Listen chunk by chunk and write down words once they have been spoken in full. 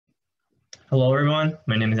Hello everyone,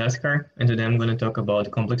 my name is Askar, and today I'm going to talk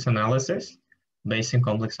about complex analysis based in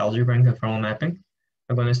complex algebra and conformal mapping.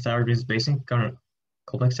 I'm going to start with basic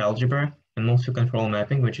complex algebra and move to conformal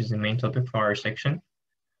mapping, which is the main topic for our section.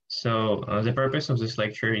 So the purpose of this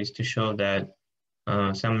lecture is to show that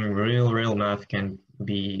some real math can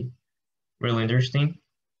be really interesting,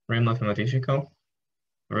 really mathematical,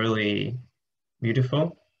 really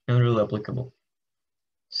beautiful, and really applicable.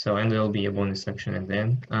 So, and there'll be a bonus section at the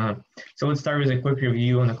end. So let's start with a quick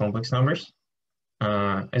review on the complex numbers.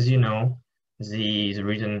 As you know, Z is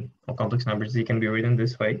written, or complex numbers, Z can be written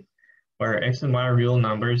this way, where X and Y are real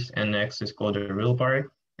numbers, and X is called a real part,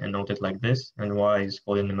 and noted like this, and Y is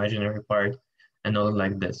called an imaginary part, and noted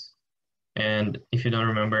like this. And if you don't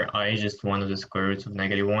remember, I is just one of the square roots of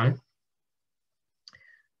 -1.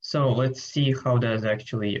 So let's see how does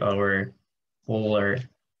actually our polar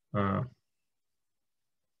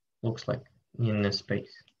looks like in the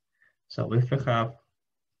space. So if we have,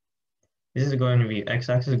 this is going to be,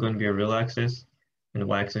 x-axis is going to be a real axis, and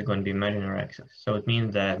y-axis is going to be imaginary axis. So it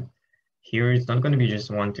means that here it's not going to be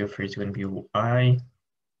just 1, 2, 3, it's going to be I,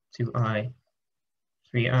 2i,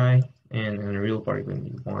 3i, and the real part is going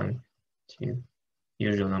to be 1, 2,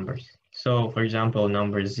 usual numbers. So for example,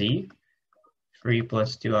 number z, 3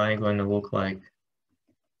 plus 2i going to look like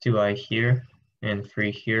 2i here and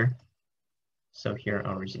 3 here. So here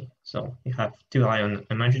our z. So you have 2i on the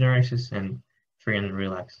imaginary axis and 3 on the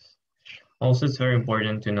real axis. Also, it's very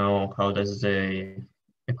important to know how does the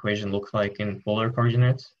equation look like in polar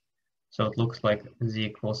coordinates. So it looks like z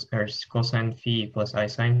equals cosine phi plus I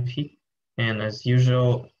sine phi. And as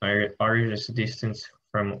usual, r is the distance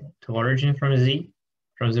to origin from z,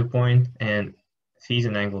 from the point, and phi is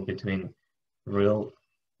an angle between real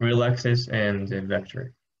axis and the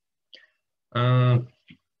vector.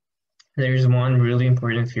 There's one really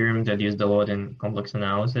important theorem that used a lot in complex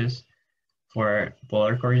analysis for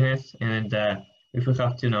polar coordinates, and that if we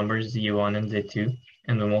have two numbers, z1 and z2,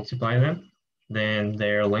 and we multiply them, then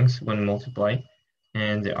their lengths are going to multiply,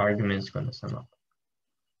 and the argument is going to sum up.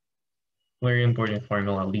 Very important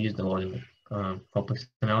formula used a lot in complex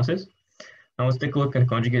analysis. Now let's take a look at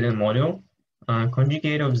conjugated module.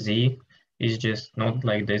 Conjugate of z is just not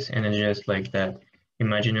like this, and it's just like that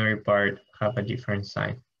imaginary part have a different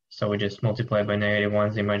sign. So we just multiply by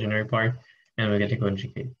 -1 the imaginary part, and we get a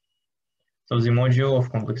conjugate. So the module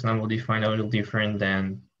of complex number will define a little different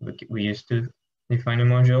than we used to define a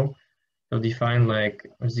module. So define like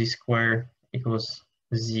z square equals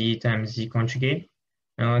z times z conjugate.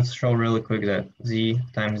 And let's show really quick that z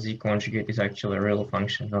times z conjugate is actually a real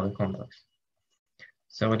function, not a complex.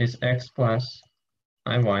 So it is x plus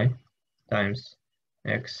iy times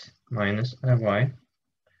x minus iy,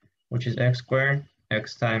 which is x squared,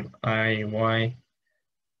 x times iy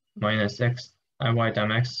minus x, iy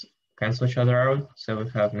times x cancel each other out. So we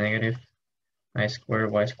have negative I squared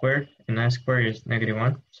y squared, and I squared is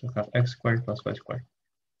 -1. So we have x squared plus y squared.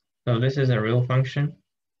 So this is a real function,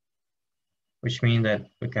 which means that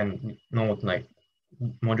we can note like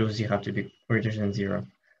module z have to be greater than 0.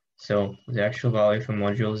 So the actual value for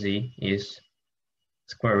module z is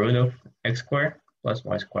square root of x squared plus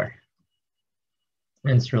y squared.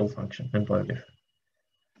 And it's a real function and positive.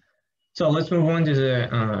 So let's move on to the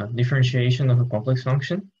differentiation of a complex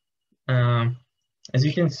function. As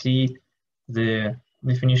you can see, the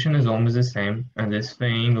definition is almost the same, and this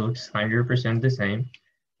thing looks 100% the same.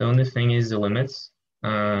 The only thing is the limits.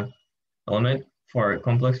 The limit for a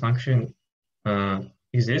complex function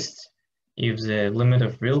exists if the limit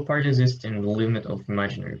of real part exists and the limit of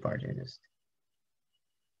imaginary part exists.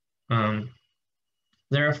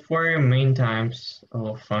 There are 4 main types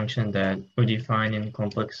of function that we define in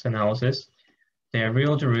complex analysis. They are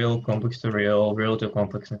real to real, complex to real, real to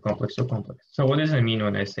complex, and complex to complex. So what does it mean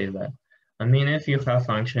when I say that? I mean, if you have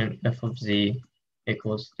function f of z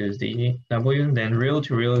equals to zw, then real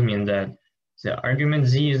to real means that the argument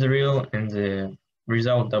z is real and the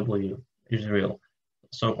result w is real.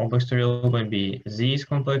 So complex to real would be z is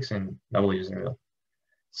complex and w is real.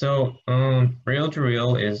 So real to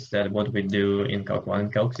real is that what we do in Calc 1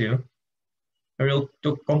 and Calc 2. Real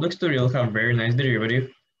to complex to real have very nice derivative.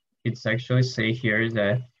 It's actually say here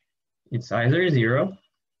that it's either 0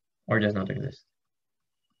 or does not exist.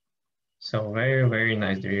 So very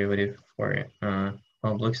nice derivative for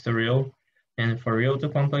complex to real. And for real to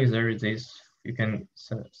complex, there is this, you can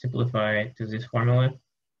simplify to this formula.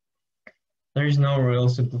 There is no real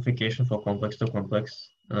simplification for complex to complex.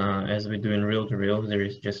 As we do in real to real, there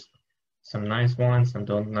is just some nice ones, some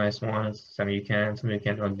don't nice ones, some you can't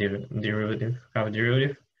have derivative.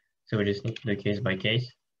 So we just need to do case by case.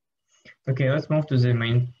 Okay, let's move to the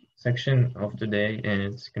main section of today, and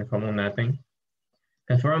it's conformal mapping.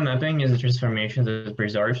 Conformal mapping is a transformation that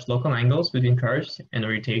preserves local angles between curves and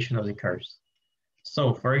rotation of the curves.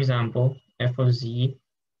 So, for example, f of z.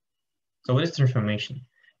 So what is transformation?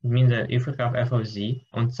 It means that if we have f of z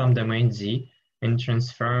on some domain z and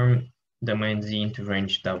transform domain z into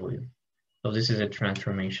range w. So this is a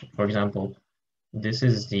transformation. For example, this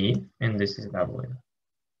is z and this is w.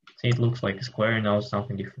 See, it looks like a square, and now it's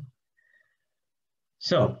something different.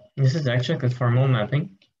 So this is actually conformal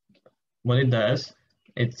mapping. What it does,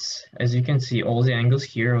 it's, as you can see, all the angles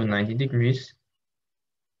here are 90 degrees.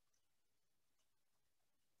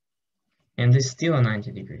 And this still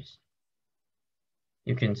 90 degrees.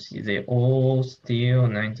 You can see they all still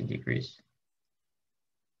 90 degrees.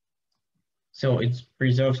 So it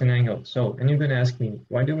preserves an angle. So, and you're gonna ask me,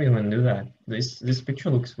 why do we want to do that? This picture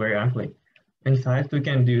looks very ugly. In fact, we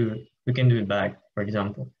can do it back, for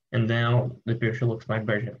example, and now the picture looks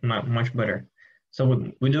much better. So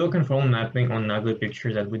we do a conformal mapping on ugly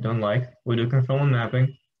pictures that we don't like. We do conformal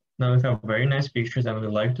mapping. Now we have very nice pictures that we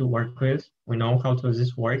like to work with. We know how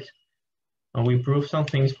this works. And we prove some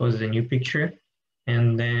things for the new picture,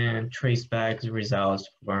 and then trace back the results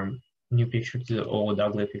from new picture to the old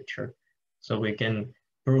ugly picture. So we can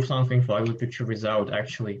prove something for ugly picture without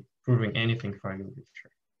actually proving anything for ugly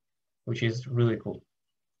picture, which is really cool.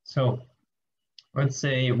 So let's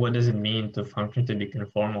say, what does it mean to function to be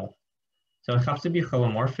conformal? So it has to be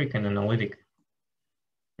holomorphic and analytic.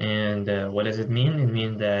 And what does it mean? It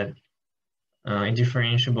means that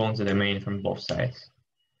indifferentiable on the domain from both sides.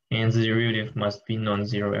 And the derivative must be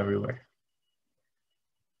non-zero everywhere.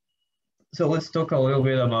 So let's talk a little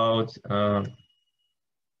bit about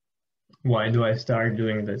why do I start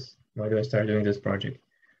doing this? Why do I start doing this project?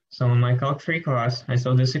 So in my Calc 3 class, I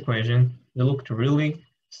saw this equation. It looked really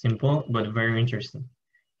simple, but very interesting.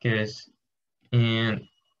 And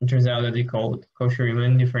it turns out that they called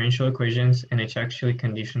Cauchy-Riemann differential equations, and it's actually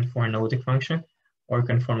conditioned for analytic function or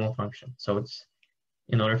conformal function. So it's,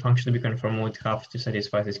 in order for function to be conformal, it has to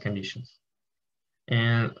satisfy these conditions.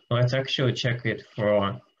 And let's actually check it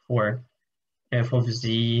for f of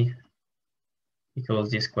z equals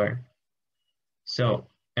z squared. So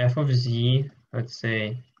f of z, let's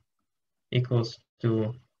say, equals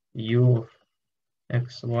to u of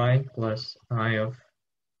xy plus I of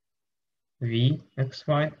v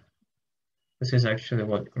xy. This is actually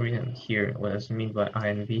what written here, what does it mean by I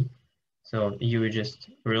and v. So u is just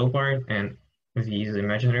real part and v is the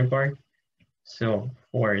imaginary part. So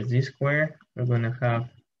for z squared, we're going to have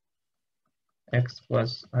x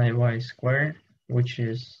plus iy squared, which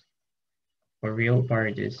is, for real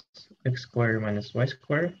part, is x squared minus y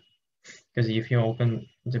squared. Because if you open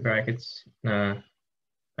the brackets,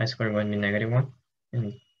 I squared will be -1,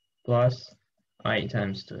 and plus I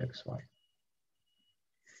times 2xy.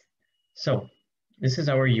 So this is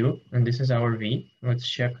our u, and this is our v. Let's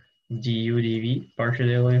check du dv, partial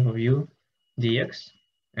derivative of u dx,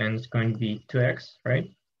 and it's going to be 2x, right?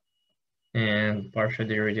 And partial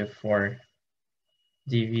derivative for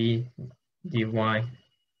dv dy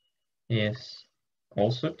is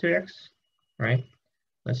also 2x, right?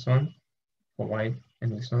 This one for y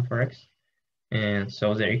and this one for x. And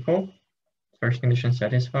so they're equal. First condition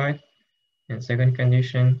satisfied. And second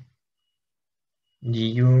condition,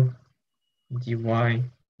 du dy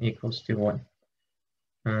equals to what?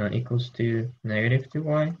 Equals to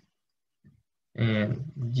 -2y. And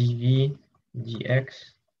dv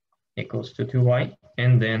dx equals to 2y.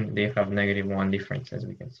 And then they have -1 difference, as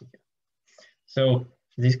we can see here. So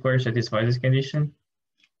z squared satisfies this condition.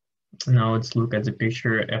 Now let's look at the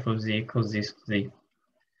picture f of z equals z.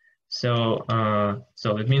 So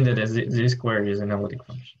it means that z squared is an analytic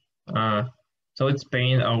function. So let's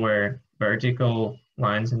paint our vertical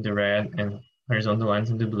lines in the red and horizontal lines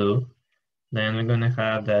in the blue. Then we're going to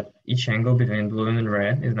have that each angle between blue and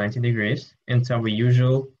red is 90 degrees. And so our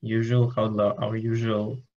usual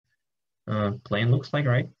plane looks like,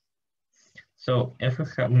 right? So if we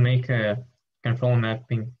make a conformal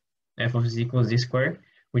mapping f of z equals z squared,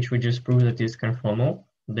 which we just proved that is conformal,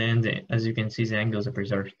 then as you can see, the angles are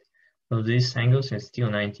preserved. So these angles are still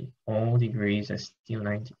 90. All degrees are still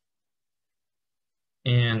 90.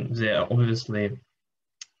 And obviously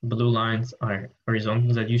blue lines are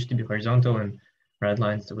horizontal, that used to be horizontal, and red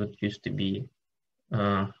lines that would used to be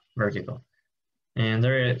vertical. And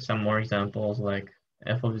there are some more examples, like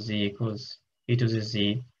f of z equals e to the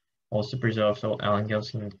z, also preserves all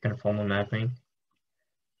angles in conformal mapping.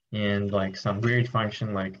 And like some weird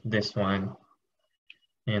function like this one,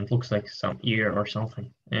 and looks like some ear or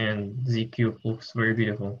something. And z cube looks very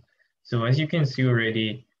beautiful. So as you can see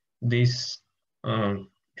already, this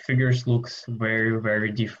figures looks very,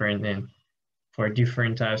 very different, and for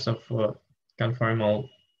different types of conformal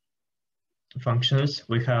functions,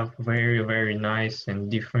 we have very, very nice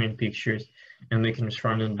and different pictures, and we can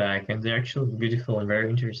transform them back, and they're actually beautiful and very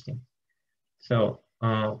interesting. So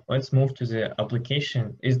let's move to the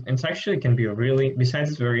application. It's actually can be really, besides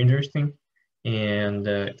it's very interesting, and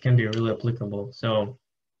it can be really applicable. So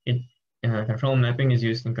control mapping is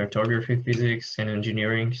used in cartography, physics, and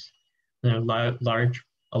engineering. There are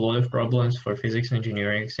a lot of problems for physics and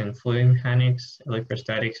engineering in fluid mechanics,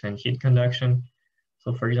 electrostatics, and heat conduction.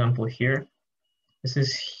 So for example, here, this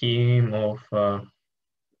is scheme of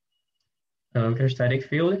electrostatic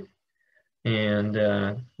field, and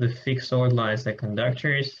the fixed solid lines are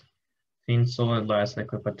conductors, thin solid lines like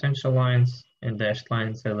potential lines, and dashed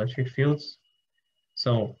lines are electric fields.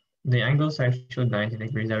 So the angles are actually 90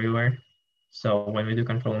 degrees everywhere. So when we do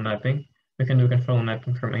control mapping, we can do control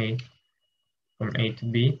mapping from A to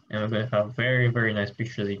B, and we're going to have very, very nice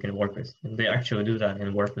pictures you can work with. And they actually do that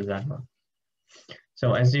and work with that one.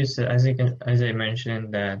 So as I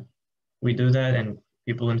mentioned, that we do that, and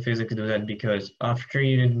people in physics do that because after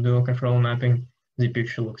you do control mapping, the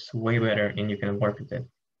picture looks way better and you can work with it.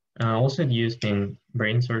 Also used in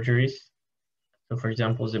brain surgeries. So for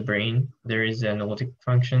example, the brain, there is an analytic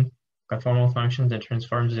function, conformal function that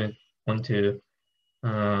transforms it onto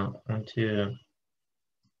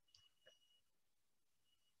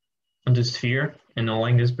sphere, and all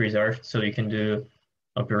length is preserved, so you can do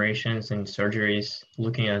operations and surgeries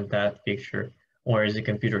looking at that picture, or the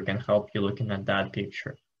computer can help you looking at that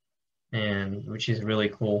picture, and which is really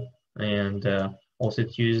cool. And also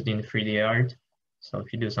it's used in 3D art. So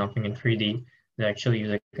if you do something in 3D, they actually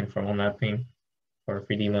use a conformal mapping for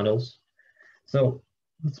 3D models. So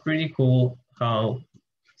it's pretty cool how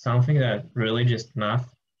something that really just math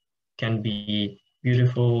can be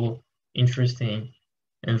beautiful, interesting,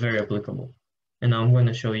 and very applicable. And now I'm going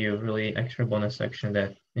to show you a really extra bonus section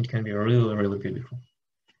that it can be really, really beautiful.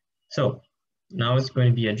 So now it's going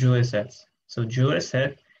to be a Julia set. So Julia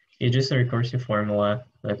set is just a recursive formula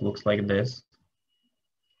that looks like this.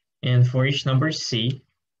 And for each number C,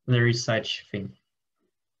 there is such thing.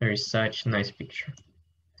 There is such nice picture.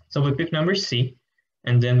 So we pick number C,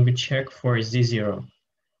 and then we check for Z0.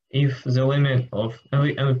 If the limit of, and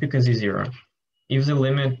we pick a Z0. If the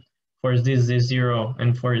limit for this Z0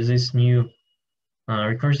 and for this new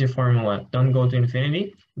recursive formula don't go to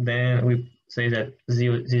infinity, then we say that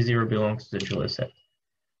Z0 belongs to the Julia set.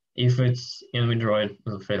 If it's, and we draw it,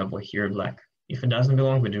 for example, here black. If it doesn't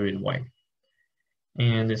belong, we do it white.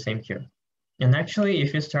 And the same here. And actually,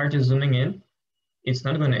 if you start zooming in, it's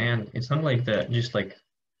not going to end. It's not like that, just like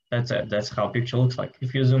that's it. That's how a picture looks like.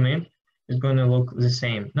 If you zoom in, it's going to look the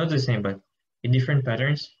same. Not the same, but in different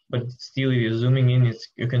patterns. But still, if you're zooming in,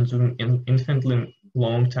 you can zoom in infinitely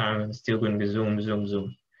long time and still going to be zoom, zoom,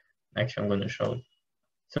 zoom. Actually, I'm going to show it.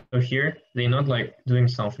 So here, they're not like doing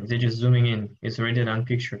something. They're just zooming in. It's already done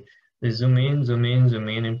picture. They zoom in, zoom in, zoom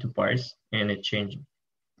in into parts, and it's changing.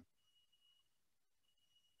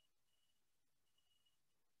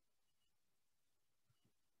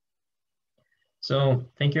 So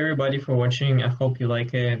thank you everybody for watching. I hope you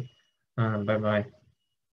like it. Bye-bye.